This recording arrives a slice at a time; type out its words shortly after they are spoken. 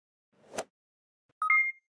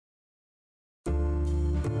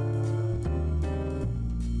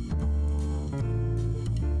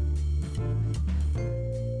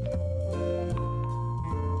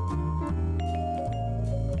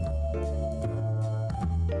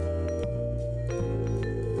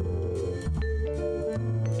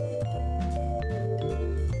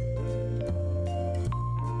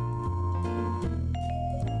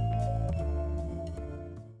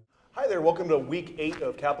there. Welcome to week 8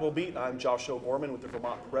 of Capitol Beat. I'm Josh O'Gorman with the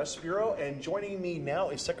Vermont Press Bureau, and joining me now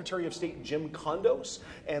is Secretary of State Jim Kondos,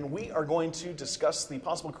 and we are going to discuss the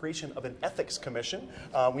possible creation of an ethics commission.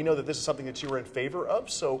 We know that this is something that you're in favor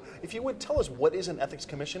of, so if you would tell us what is an ethics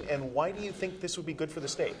commission and why do you think this would be good for the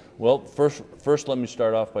state? Well, first let me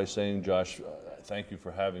start off by saying, Josh, thank you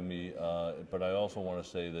for having me, but I also want to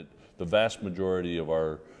say that the vast majority of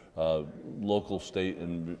our local, state,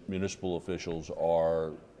 and municipal officials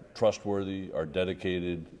are trustworthy, are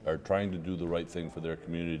dedicated, are trying to do the right thing for their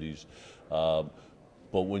communities. But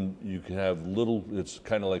when you can have little, it's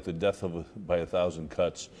kind of like the death by a thousand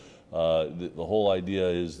cuts. The whole idea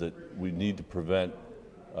is that we need to prevent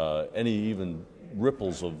any even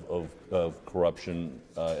ripples of corruption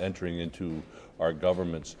entering into our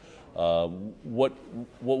governments. What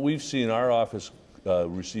we've seen, our office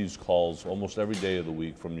receives calls almost every day of the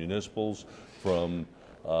week from municipals, from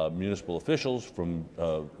municipal officials,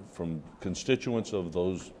 from constituents of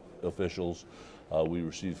those officials. We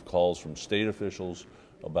receive calls from state officials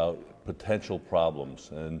about potential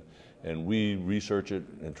problems, and we research it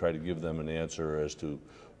and try to give them an answer as to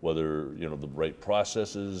whether the right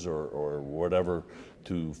processes or whatever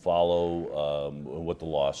to follow, what the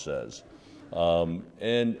law says.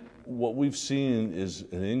 And what we've seen is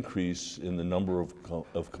an increase in the number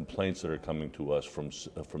of complaints that are coming to us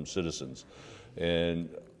from citizens. And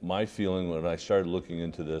my feeling when I started looking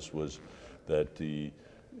into this was that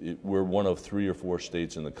we're one of 3 or 4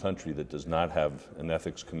 states in the country that does not have an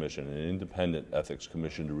ethics commission, an independent ethics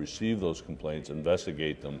commission to receive those complaints,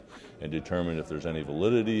 investigate them, and determine if there's any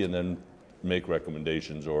validity, and then make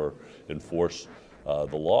recommendations or enforce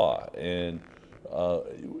the law. And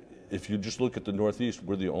if you just look at the Northeast,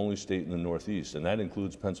 we're the only state in the Northeast, and that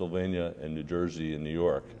includes Pennsylvania and New Jersey and New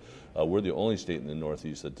York. We're the only state in the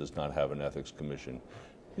Northeast that does not have an ethics commission.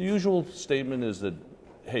 The usual statement is that,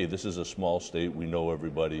 hey, this is a small state, we know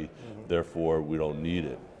everybody, therefore we don't need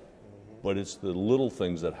it. But it's the little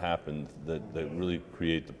things that happen that really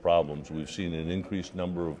create the problems. We've seen an increased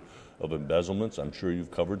number of embezzlements. I'm sure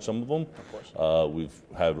you've covered some of them. Of course. We've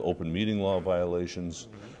had open meeting law violations,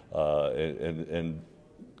 and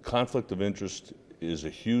conflict of interest is a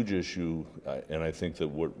huge issue, and I think that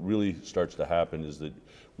what really starts to happen is that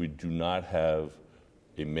we do not have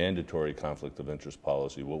a mandatory conflict of interest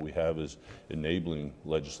policy. What we have is enabling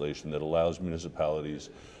legislation that allows municipalities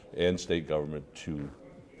and state government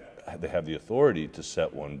they have the authority to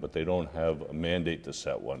set one, but they don't have a mandate to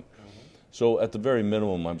set one. So at the very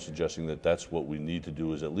minimum, I'm suggesting that that's what we need to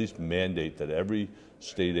do, is at least mandate that every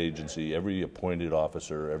state agency, every appointed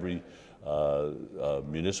officer, every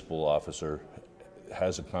municipal officer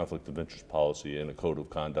has a conflict of interest policy and a code of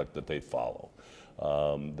conduct that they follow.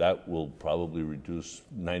 That will probably reduce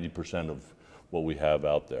 90% of what we have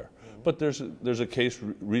out there. But there's a case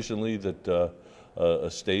recently that a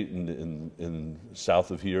state in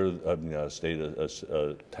south of here, a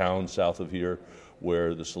town south of here,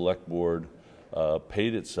 where the select board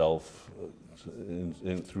paid itself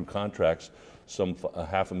through contracts some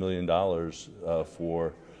 $500,000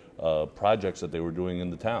 for projects that they were doing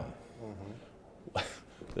in the town.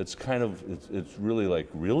 It's kind of, it's really like,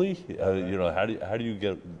 really? How do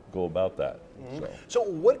you go about that? So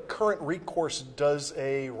what current recourse does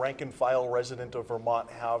a rank and file resident of Vermont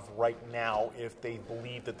have right now if they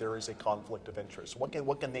believe that there is a conflict of interest? What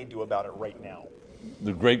can they do about it right now?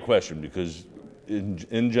 The great question, because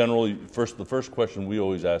in general, the first question we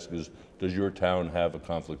always ask is, does your town have a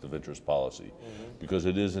conflict of interest policy? Because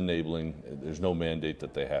it is enabling, there's no mandate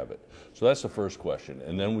that they have it. So that's the first question.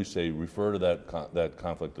 And then we say, refer to that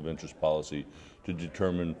conflict of interest policy to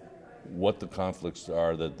determine what the conflicts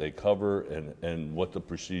are that they cover and what the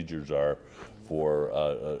procedures are for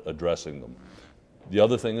addressing them. The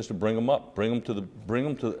other thing is to bring them up, bring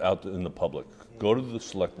them out in the public. Go to the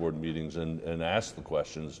select board meetings and ask the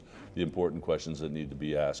questions, the important questions that need to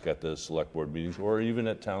be asked at the select board meetings or even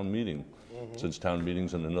at town meeting. Since town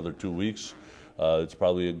meeting's in another 2 weeks, it's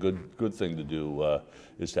probably a good thing to do,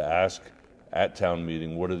 is to ask at town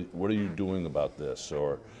meeting, what are you doing about this?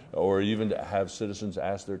 Or even to have citizens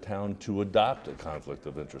ask their town to adopt a conflict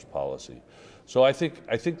of interest policy. So I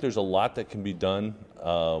think there's a lot that can be done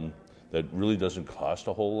that really doesn't cost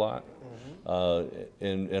a whole lot.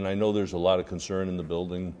 And I know there's a lot of concern in the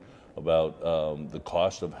building about the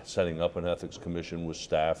cost of setting up an ethics commission with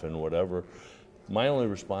staff and whatever. My only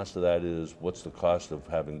response to that is, what's the cost of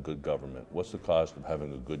having good government? What's the cost of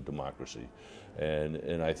having a good democracy?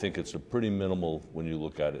 And I think it's a pretty minimal when you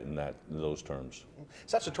look at it in those terms.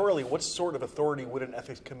 Statutorily, what sort of authority would an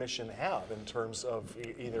ethics commission have in terms of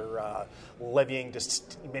either levying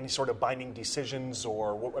any sort of binding decisions,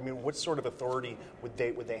 or what sort of authority would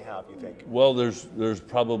they have, you think? Well, there's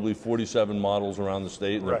probably 47 models around the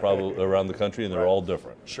state, and they're probably around the country, and they're all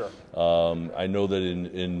different. Sure. I know that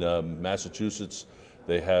in Massachusetts,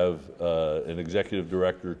 they have an executive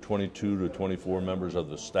director, 22 to 24 members of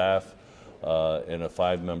the staff, and a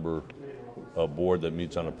 5-member board that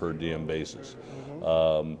meets on a per diem basis.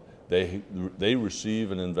 They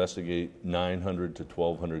receive and investigate 900 to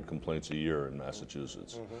 1,200 complaints a year in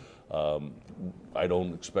Massachusetts. I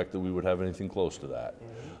don't expect that we would have anything close to that.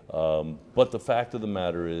 But the fact of the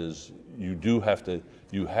matter is,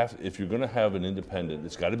 if you're going to have an independent,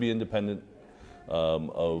 it's got to be independent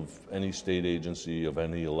of any state agency, of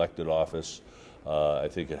any elected office. I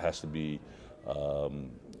think it has to be,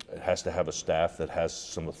 it has to have a staff that has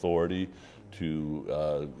some authority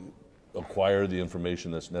to acquire the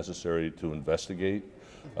information that's necessary to investigate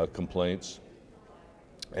complaints.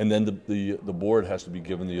 And then the board has to be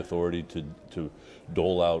given the authority to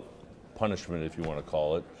dole out punishment, if you want to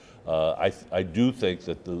call it. I do think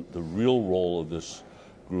that the real role of this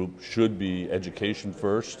group should be education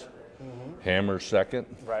first, hammer second.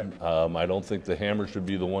 Right. I don't think the hammer should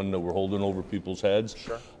be the one that we're holding over people's heads.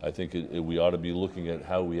 Sure. I think we ought to be looking at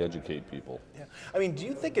how we educate people. Yeah. I mean, do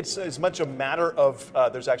you think it's as much a matter of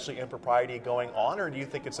there's actually impropriety going on, or do you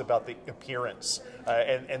think it's about the appearance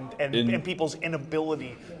and people's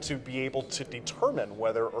inability to be able to determine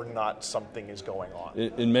whether or not something is going on?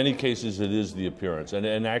 In many cases, it is the appearance.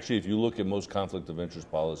 And actually, if you look at most conflict of interest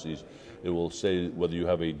policies, it will say whether you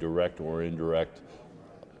have a direct or indirect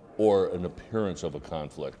or an appearance of a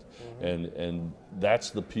conflict. And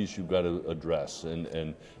that's the piece you've got to address.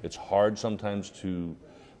 And it's hard sometimes to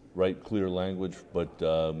write clear language, but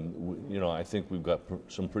I think we've got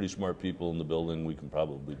some pretty smart people in the building. We can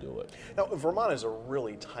probably do it. Now, Vermont is a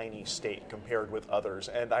really tiny state compared with others,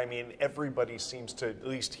 and I mean, everybody seems to, at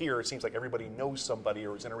least here, it seems like everybody knows somebody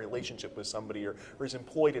or is in a relationship with somebody or is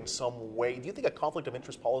employed in some way. Do you think a conflict of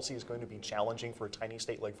interest policy is going to be challenging for a tiny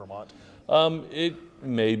state like Vermont? It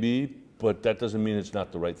may be, but that doesn't mean it's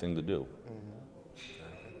not the right thing to do.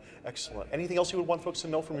 Excellent. Anything else you would want folks to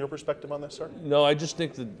know from your perspective on this, sir? No, I just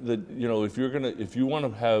think that if you want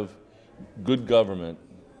to have good government,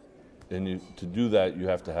 and to do that, you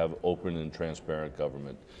have to have open and transparent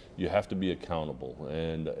government. You have to be accountable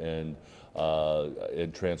and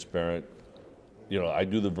transparent. I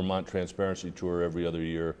do the Vermont Transparency Tour every other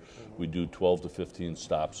year. We do 12 to 15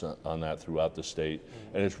 stops on that throughout the state,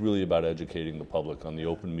 and it's really about educating the public on the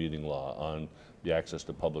open meeting law, on the access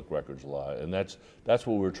to public records law, and that's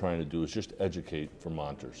what we're trying to do, is just educate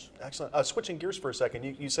Vermonters. Excellent. Switching gears for a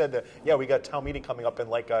second, you said that, we got a town meeting coming up in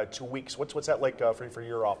like 2 weeks. What's that like for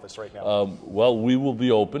your office right now? Well, we will be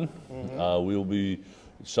open.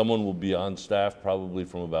 Someone will be on staff probably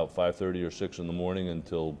from about 5:30 or 6 in the morning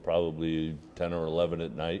until probably 10 or 11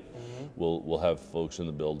 at night. We'll have folks in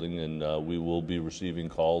the building, and we will be receiving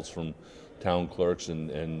calls from town clerks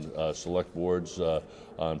and select boards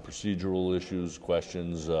on procedural issues,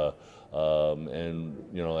 questions, and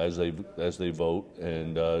as they vote,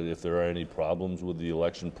 and if there are any problems with the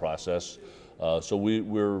election process. So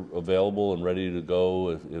we're available and ready to go.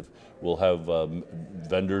 If we'll have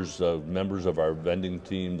vendors, members of our vending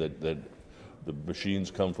team that the machines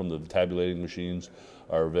come from, the tabulating machines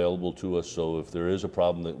are available to us. So if there is a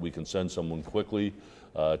problem, that we can send someone quickly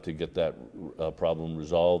to get that problem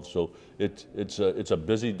resolved. So it's a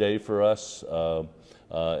busy day for us,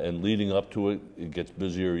 and leading up to it, it gets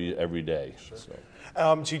busier every day. Sure. So.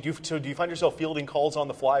 Do you find yourself fielding calls on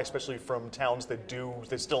the fly, especially from towns that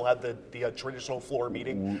still have the traditional floor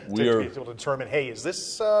meeting to be able to determine, hey, is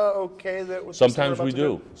this okay? Sometimes we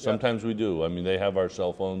do. Sometimes we do. I mean, they have our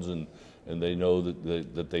cell phones, and they know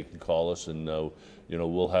that they can call us, and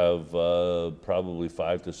we'll have probably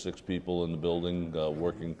 5 to 6 people in the building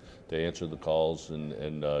working to answer the calls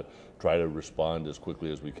and try to respond as quickly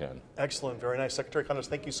as we can. Excellent. Very nice. Secretary Condos,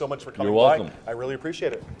 thank you so much for coming by. You're welcome. I really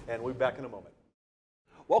appreciate it. And we'll be back in a moment.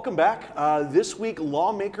 Welcome back. This week,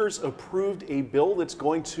 lawmakers approved a bill that's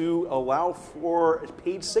going to allow for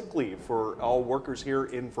paid sick leave for all workers here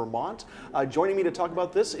in Vermont. Joining me to talk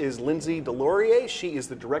about this is Lindsay Delorier. She is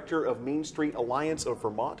the director of Main Street Alliance of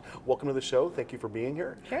Vermont. Welcome to the show. Thank you for being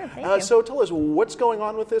here. Sure, thank you. So tell us, what's going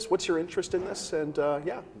on with this? What's your interest in this? And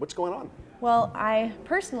what's going on? Well, I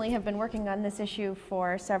personally have been working on this issue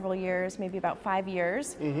for several years, maybe about 5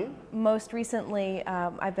 years. Most recently,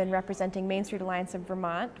 I've been representing Main Street Alliance of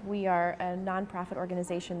Vermont. We are a nonprofit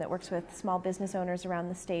organization that works with small business owners around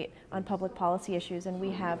the state on public policy issues, and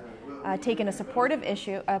we have taken a supportive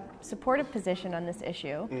position on this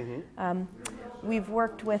issue. We've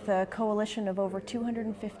worked with a coalition of over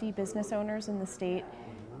 250 business owners in the state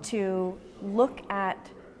to look at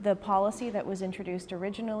the policy that was introduced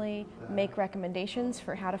originally, make recommendations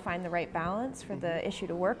for how to find the right balance for the issue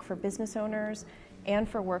to work for business owners and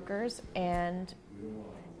for workers. And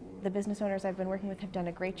the business owners I've been working with have done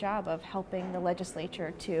a great job of helping the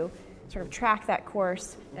legislature to sort of track that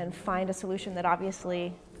course and find a solution that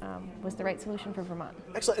obviously was the right solution for Vermont.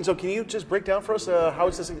 Excellent. And so can you just break down for us how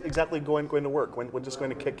is this exactly going to work? When's this going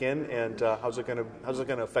to kick in, and how's it going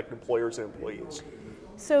to affect employers and employees?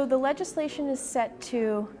 So the legislation is set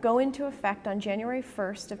to go into effect on January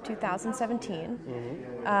 1st of 2017.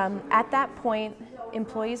 At that point,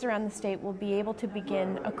 employees around the state will be able to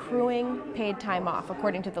begin accruing paid time off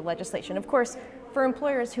according to the legislation. Of course, for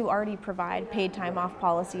employers who already provide paid time off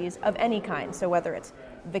policies of any kind, so whether it's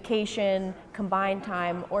vacation, combined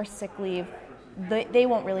time, or sick leave, they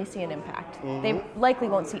won't really see an impact. They likely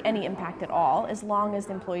won't see any impact at all as long as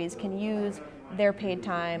employees can use their paid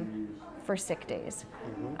time for sick days.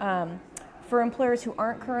 For employers who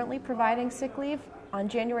aren't currently providing sick leave, on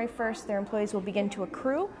January 1st, their employees will begin to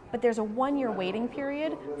accrue, but there's a 1-year waiting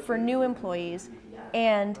period for new employees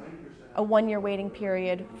and a 1-year waiting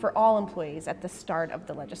period for all employees at the start of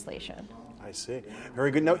the legislation. I see. Very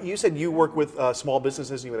good. Now, you said you work with small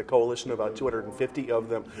businesses. You had a coalition of about 250 of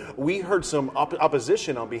them. We heard some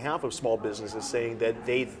opposition on behalf of small businesses saying that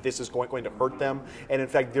this is going to hurt them. And in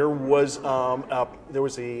fact, there was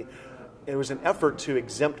an effort to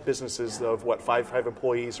exempt businesses of five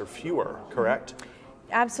employees or fewer. Correct?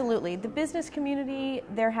 Absolutely. The business community,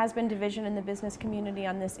 there has been division in the business community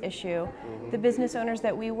on this issue. The business owners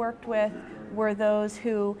that we worked with were those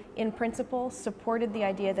who, in principle, supported the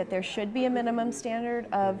idea that there should be a minimum standard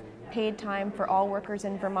of paid time for all workers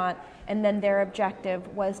in Vermont, and then their objective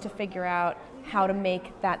was to figure out how to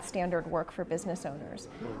make that standard work for business owners.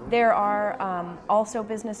 There are also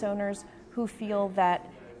business owners who feel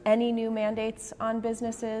that any new mandates on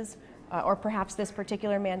businesses or perhaps this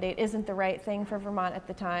particular mandate isn't the right thing for Vermont at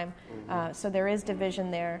the time. So there is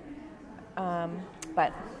division there,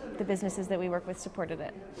 but the businesses that we work with supported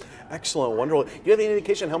it. Excellent, wonderful. Do you have any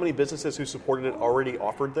indication how many businesses who supported it already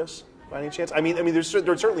offered this, by any chance? I mean, there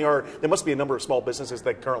certainly are. There must be a number of small businesses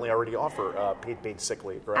that currently already offer paid sick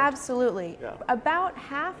leave, right? Absolutely. Yeah. About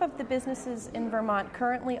half of the businesses in Vermont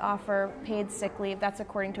currently offer paid sick leave. That's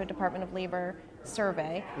according to a Department of Labor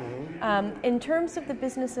survey. In terms of the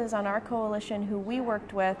businesses on our coalition who we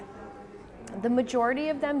worked with, the majority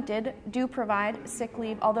of them do provide sick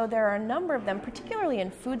leave, although there are a number of them, particularly in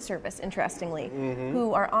food service, interestingly,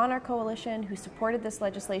 who are on our coalition, who supported this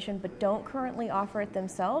legislation but don't currently offer it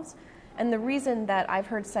themselves. And the reason that I've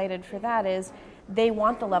heard cited for that is they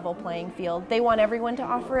want the level playing field. They want everyone to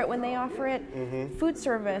offer it when they offer it. Food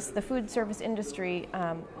service, the food service industry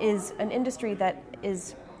is an industry that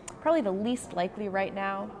is probably the least likely right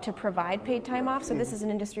now to provide paid time off. So this is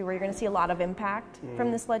an industry where you're going to see a lot of impact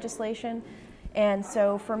from this legislation. And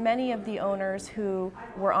so for many of the owners who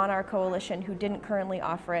were on our coalition who didn't currently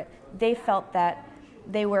offer it, they felt that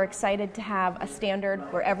they were excited to have a standard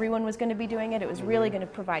where everyone was going to be doing it. It was really going to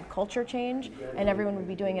provide culture change, and everyone would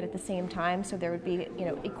be doing it at the same time, so there would be,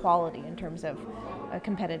 equality in terms of a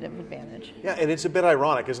competitive advantage. Yeah, and it's a bit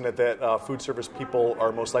ironic, isn't it, that food service people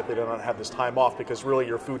are most likely to not have this time off, because really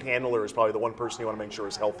your food handler is probably the one person you want to make sure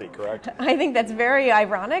is healthy, correct? I think that's very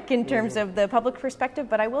ironic in terms of the public perspective,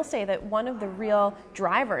 but I will say that one of the real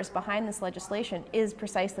drivers behind this legislation is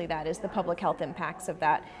precisely that, is the public health impacts of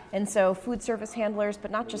that. And so food service handlers, but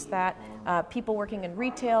not just that, people working in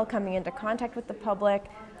retail, coming into contact with the public,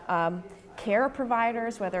 care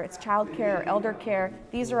providers, whether it's child care or elder care,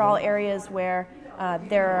 these are all areas where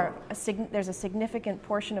there's a significant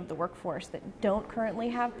portion of the workforce that don't currently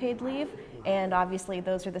have paid leave, and obviously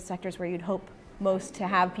those are the sectors where you'd hope most to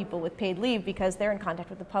have people with paid leave because they're in contact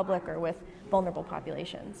with the public or with vulnerable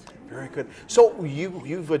populations. Very good. So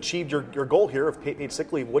you've achieved your goal here of paid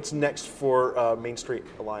sick leave. What's next for Main Street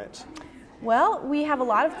Alliance? Well, we have a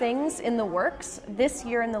lot of things in the works. This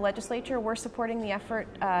year in the legislature, we're supporting the effort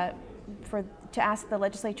to ask the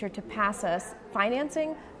legislature to pass us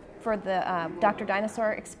financing for the Dr.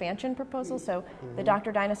 Dinosaur expansion proposal. So the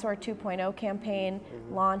Dr. Dinosaur 2.0 campaign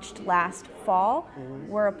launched last fall.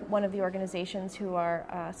 We're one of the organizations who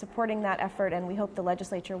are supporting that effort, and we hope the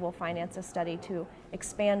legislature will finance a study to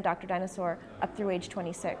expand Dr. Dinosaur up through age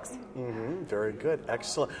 26. Very good.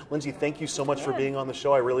 Excellent. Lindsay, thank you so much for being on the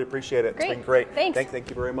show. I really appreciate it. Great. It's been great. Thanks. Thank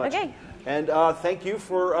you very much. Okay. And thank you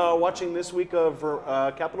for watching this week of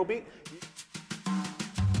Capitol Beat.